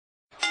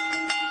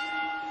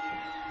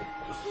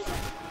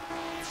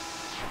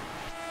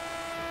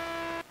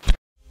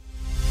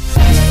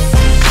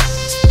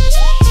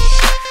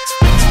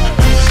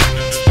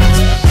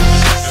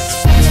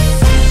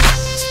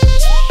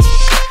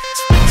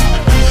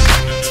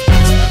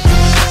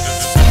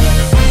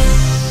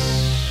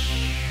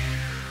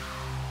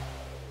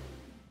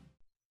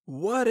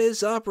What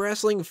is up,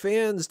 wrestling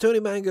fans? Tony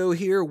Mango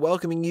here,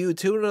 welcoming you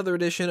to another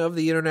edition of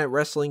the Internet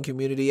Wrestling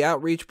Community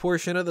Outreach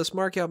portion of the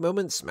Smark Out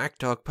Moment Smack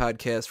Talk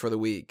podcast for the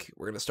week.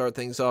 We're going to start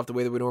things off the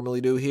way that we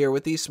normally do here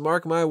with the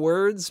Smark My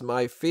Words,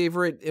 my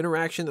favorite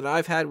interaction that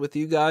I've had with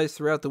you guys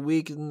throughout the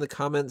week in the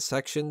comment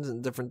sections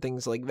and different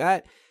things like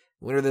that.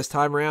 Winner this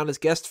time around is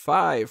Guest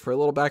 5 for a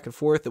little back and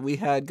forth that we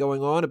had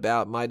going on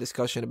about my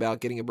discussion about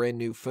getting a brand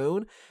new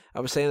phone. I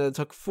was saying that it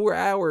took 4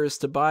 hours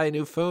to buy a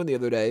new phone the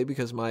other day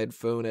because my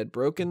phone had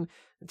broken.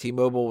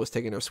 T-Mobile was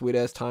taking their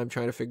sweet-ass time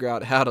trying to figure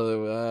out how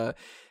to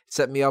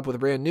set me up with a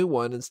brand new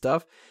one and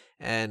stuff.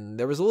 And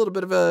there was a little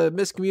bit of a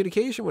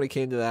miscommunication when it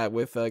came to that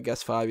with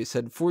Guest 5. He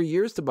said 4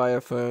 years to buy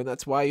a phone.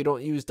 That's why you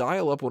don't use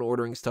dial-up when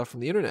ordering stuff from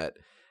the internet.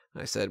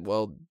 And I said,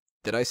 well,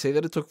 did I say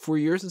that it took 4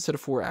 years instead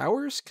of 4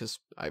 hours? Because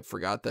I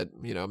forgot that,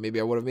 maybe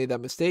I would have made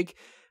that mistake.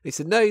 And he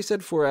said, no, you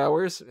said 4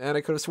 hours. And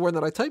I could have sworn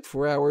that I typed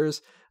 4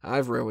 hours.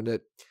 I've ruined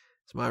it.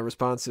 So my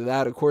response to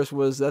that, of course,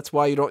 was that's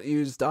why you don't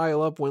use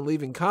dial-up when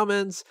leaving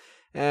comments.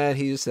 And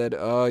he just said,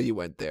 oh, you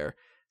went there.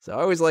 So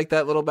I always like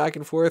that little back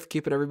and forth,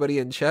 keeping everybody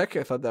in check.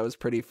 I thought that was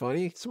pretty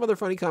funny. Some other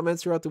funny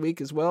comments throughout the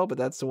week as well, but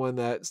that's the one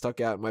that stuck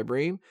out in my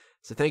brain.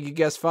 So thank you,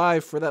 Guest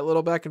 5, for that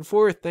little back and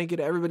forth. Thank you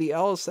to everybody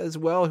else as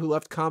well who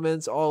left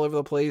comments all over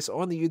the place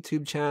on the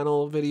YouTube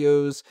channel,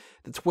 videos,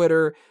 the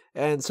Twitter,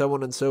 and so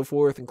on and so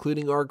forth,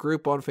 including our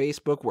group on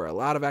Facebook where a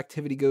lot of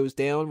activity goes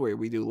down, where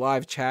we do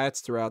live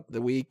chats throughout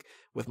the week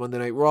with Monday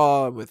Night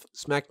Raw and with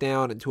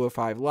SmackDown and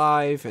 205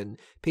 Live and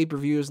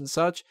pay-per-views and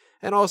such,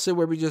 and also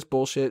where we just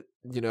bullshit,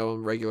 on a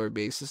regular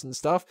basis and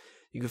stuff.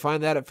 You can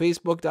find that at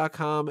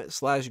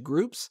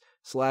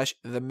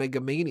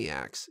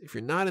facebook.com/groups/themegamaniacs. If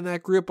you're not in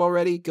that group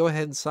already, go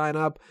ahead and sign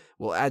up.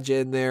 We'll add you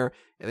in there,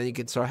 and then you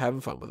can start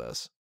having fun with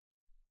us.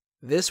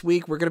 This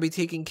week, we're going to be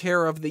taking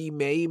care of the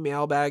May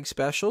mailbag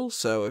special,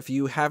 so if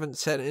you haven't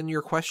sent in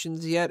your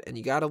questions yet and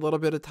you got a little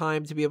bit of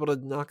time to be able to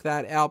knock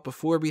that out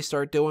before we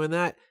start doing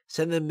that,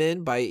 send them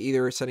in by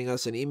either sending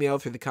us an email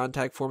through the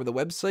contact form of the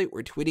website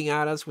or tweeting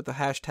at us with the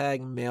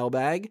hashtag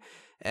mailbag.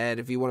 And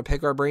if you want to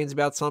pick our brains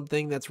about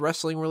something that's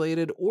wrestling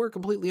related or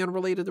completely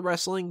unrelated to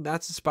wrestling,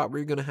 that's the spot where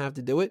you're going to have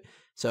to do it.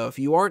 So if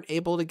you aren't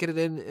able to get it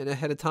in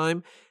ahead of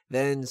time,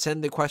 then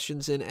send the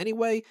questions in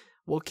anyway.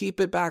 We'll keep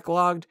it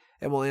backlogged,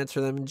 and we'll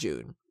answer them in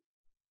June.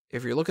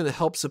 If you're looking to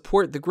help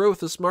support the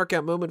growth of Smark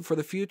Out Moment for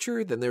the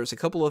future, then there's a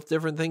couple of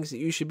different things that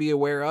you should be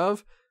aware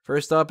of.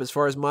 First up, as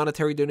far as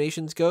monetary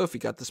donations go, if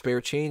you got the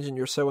spare change and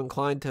you're so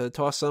inclined to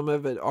toss some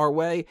of it our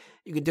way,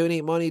 you can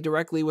donate money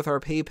directly with our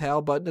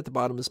PayPal button at the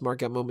bottom of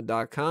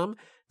smarkoutmoment.com,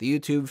 the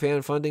YouTube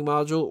fan funding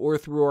module, or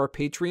through our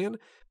Patreon.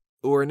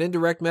 Or an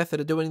indirect method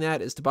of doing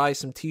that is to buy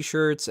some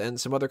t-shirts and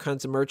some other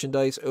kinds of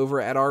merchandise over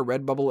at our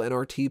Redbubble and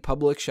our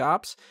TeePublic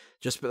shops.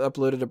 Just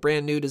uploaded a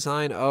brand new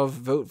design of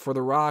Vote for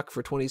the Rock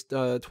for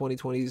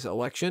 2020's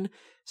election.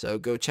 So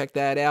go check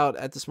that out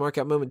at the Smark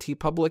Out Moment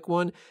TeePublic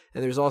one.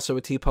 And there's also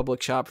a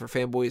TeePublic shop for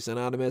Fanboys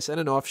Anonymous and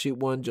an offshoot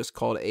one just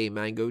called A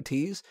Mango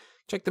Tees.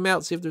 Check them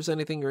out, see if there's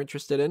anything you're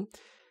interested in.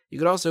 You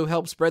could also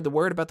help spread the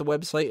word about the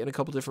website in a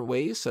couple different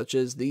ways, such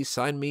as the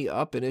Sign Me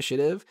Up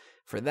initiative.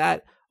 For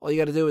that, all you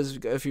got to do is,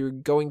 if you're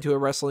going to a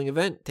wrestling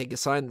event, take a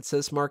sign that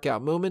says Smark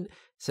Out Moment,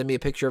 send me a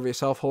picture of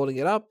yourself holding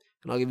it up,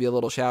 and I'll give you a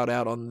little shout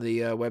out on the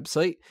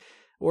website.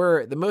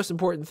 Or the most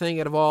important thing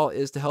out of all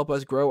is to help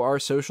us grow our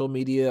social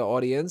media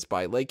audience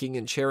by liking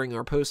and sharing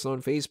our posts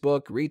on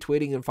Facebook,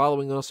 retweeting and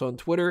following us on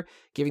Twitter,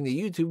 giving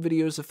the YouTube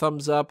videos a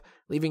thumbs up,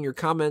 leaving your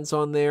comments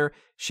on there,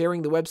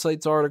 sharing the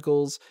website's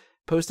articles,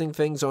 posting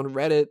things on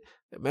Reddit,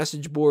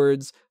 message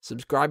boards,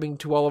 subscribing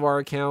to all of our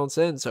accounts,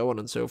 and so on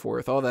and so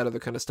forth. All that other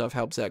kind of stuff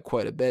helps out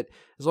quite a bit.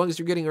 As long as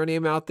you're getting our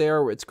name out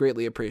there, it's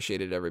greatly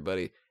appreciated,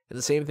 everybody. And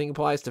the same thing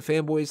applies to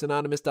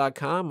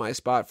fanboysanonymous.com, my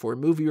spot for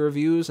movie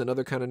reviews and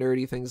other kind of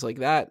nerdy things like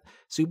that,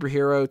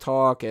 superhero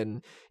talk,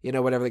 and,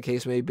 whatever the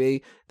case may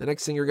be. The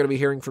next thing you're going to be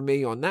hearing from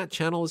me on that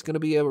channel is going to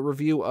be a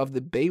review of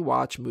the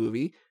Baywatch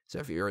movie. So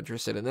if you're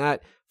interested in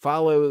that,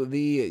 follow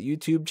the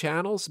YouTube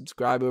channel,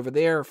 subscribe over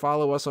there,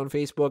 follow us on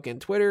Facebook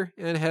and Twitter,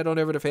 and head on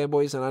over to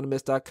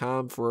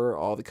fanboysanonymous.com for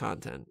all the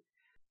content.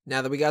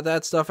 Now that we got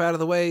that stuff out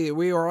of the way,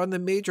 we are on the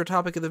major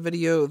topic of the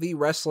video, the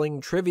wrestling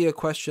trivia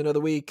question of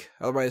the week,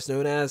 otherwise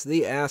known as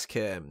the Ask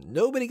Him.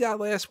 Nobody got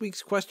last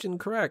week's question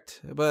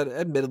correct, but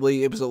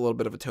admittedly, it was a little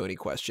bit of a Tony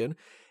question.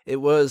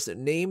 It was,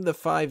 name the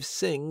 5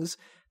 Singhs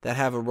that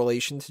have a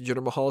relation to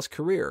Jinder Mahal's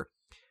career.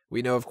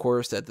 We know, of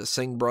course, that the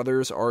Singh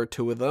brothers are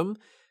 2 of them.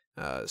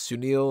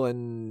 Sunil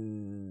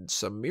and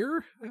Samir,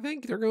 I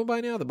think they're going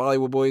by now. The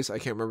Bollywood boys, I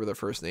can't remember their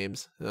first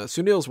names.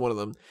 Sunil's one of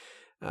them.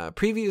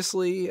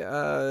 Previously,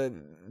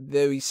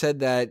 they said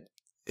that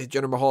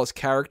Jinder Mahal's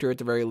character, at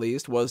the very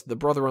least, was the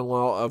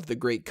brother-in-law of the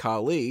great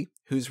Khali,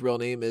 whose real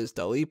name is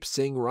Dalip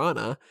Singh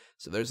Rana.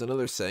 So there's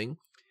another Singh.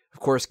 Of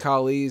course,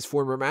 Khali's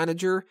former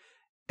manager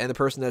and the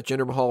person that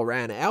Jinder Mahal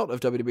ran out of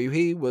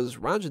WWE was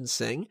Ranjit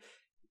Singh.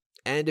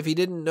 And if you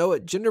didn't know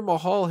it, Jinder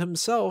Mahal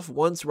himself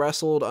once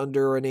wrestled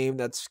under a name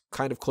that's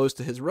kind of close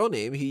to his real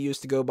name. He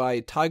used to go by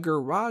Tiger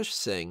Raj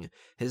Singh.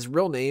 His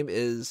real name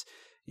is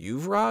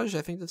Yuvraj,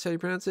 I think that's how you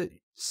pronounce it,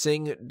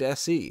 Singh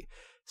Desi.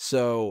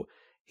 So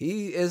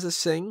he is a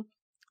Singh.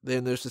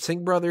 Then there's the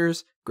Singh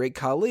brothers, Great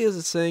Khali is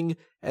a Singh,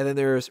 and then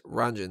there's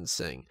Ranjit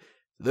Singh.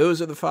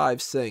 Those are the 5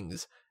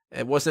 Singhs.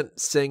 It wasn't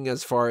Singh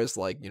as far as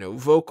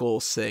vocal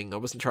Singh. I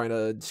wasn't trying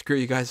to screw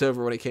you guys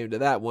over when it came to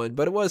that one,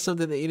 but it was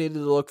something that you needed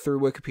to look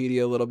through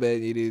Wikipedia a little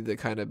bit. You needed to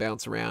kind of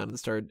bounce around and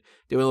start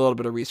doing a little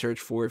bit of research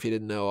for if you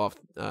didn't know off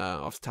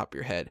the top of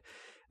your head.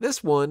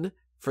 This one,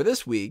 for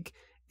this week,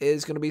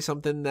 is going to be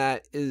something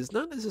that is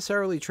not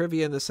necessarily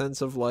trivia in the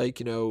sense of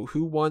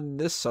who won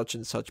this such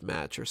and such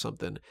match or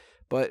something,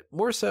 but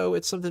more so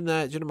it's something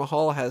that Jinder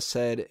Mahal has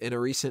said in a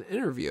recent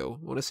interview. I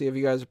want to see if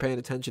you guys are paying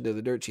attention to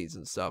the dirt sheets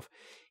and stuff.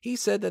 He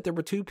said that there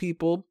were 2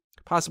 people,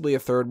 possibly a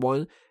third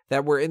one,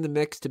 that were in the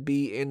mix to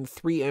be in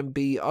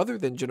 3MB other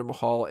than Jinder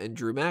Mahal and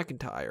Drew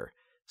McIntyre.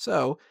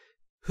 So,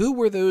 who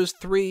were those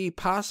 3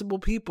 possible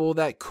people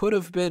that could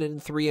have been in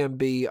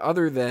 3MB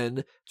other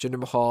than Jinder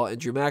Mahal and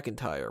Drew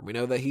McIntyre? We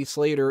know that Heath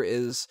Slater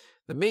is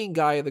the main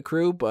guy of the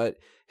crew, but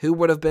who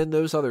would have been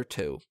those other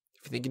 2?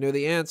 If you think you know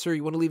the answer,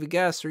 you want to leave a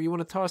guess, or you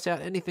want to toss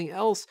out anything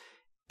else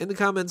in the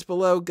comments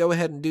below, go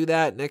ahead and do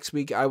that. Next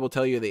week, I will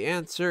tell you the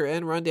answer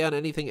and run down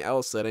anything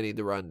else that I need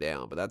to run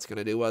down. But that's going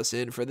to do us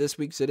in for this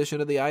week's edition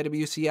of the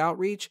IWC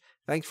Outreach.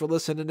 Thanks for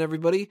listening,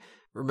 everybody.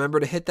 Remember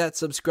to hit that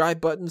subscribe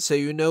button so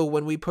you know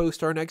when we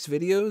post our next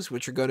videos,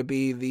 which are going to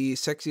be the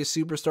Sexiest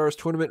Superstars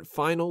Tournament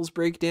Finals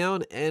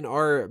breakdown and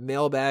our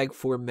mailbag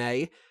for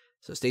May.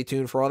 So stay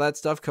tuned for all that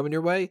stuff coming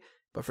your way.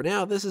 But for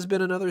now, this has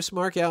been another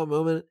Smark Out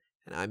moment,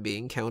 and I'm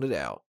being counted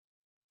out.